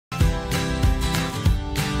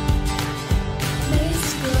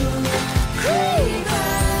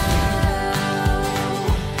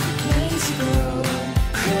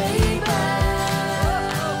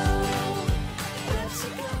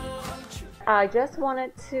I just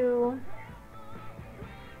wanted to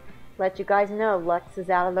let you guys know Lex is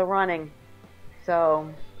out of the running.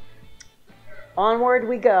 So, onward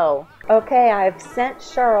we go. Okay, I've sent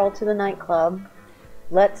Cheryl to the nightclub.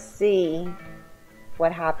 Let's see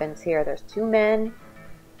what happens here. There's 2 men,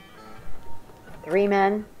 3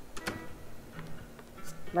 men.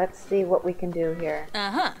 Let's see what we can do here.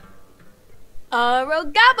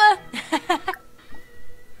 Rogaba!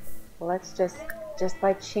 Let's just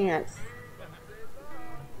by chance.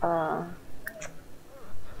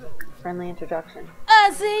 Friendly introduction.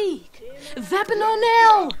 Azik!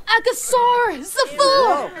 Vapinonel! Akasor!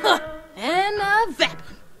 Zafur! And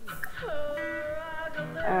Vapin.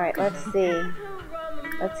 Alright, let's see.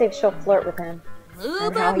 Let's see if she'll flirt with him.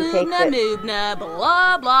 And how he takes it. Moobna,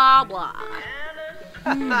 blah, blah, blah.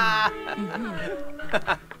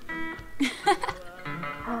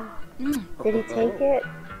 Did he take it?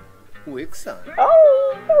 Wixon.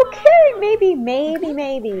 Oh, okay.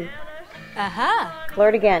 Maybe. Aha.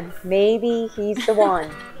 Flirt again. Maybe he's the one.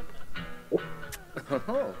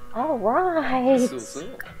 All right.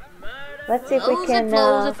 Let's see if we can.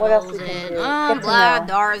 What else we can do? Get to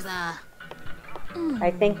know.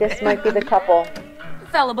 I think this might be the couple.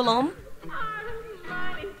 Falabalom.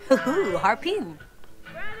 Harpin.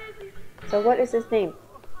 So what is his name?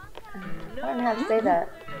 I don't know how to say that.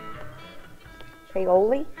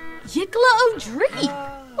 Paoli? Yikla O'Dree.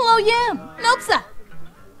 Lo Yam. Nopsa.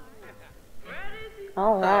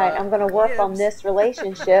 All right, I'm going to work on this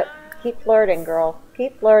relationship. Keep flirting, girl.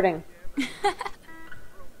 Keep flirting.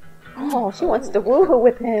 Oh, she wants to woohoo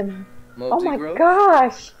with him. Oh my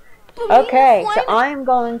gosh. Okay, so I'm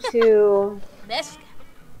going to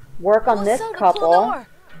work on this couple.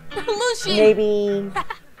 Maybe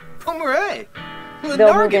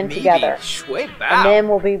they'll move in together. And then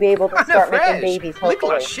we'll be able to start making babies,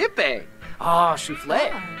 hopefully.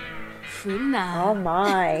 Oh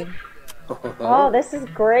my. Oh, this is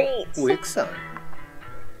great. Wixon.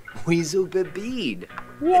 Weasel Bebede.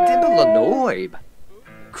 Yay. Dibbleanoib.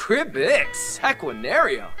 Cribix.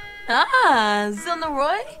 Equinario.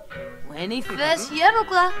 Zilnaroy. Wenny Fesh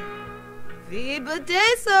Yedokla. Viba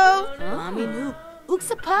Deso. Aminu.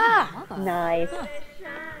 Uksapa. Nice.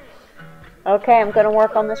 Okay, I'm going to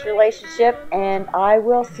work on this relationship, and I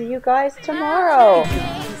will see you guys tomorrow.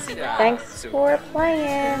 Thanks for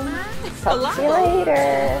playing. Talk to you later.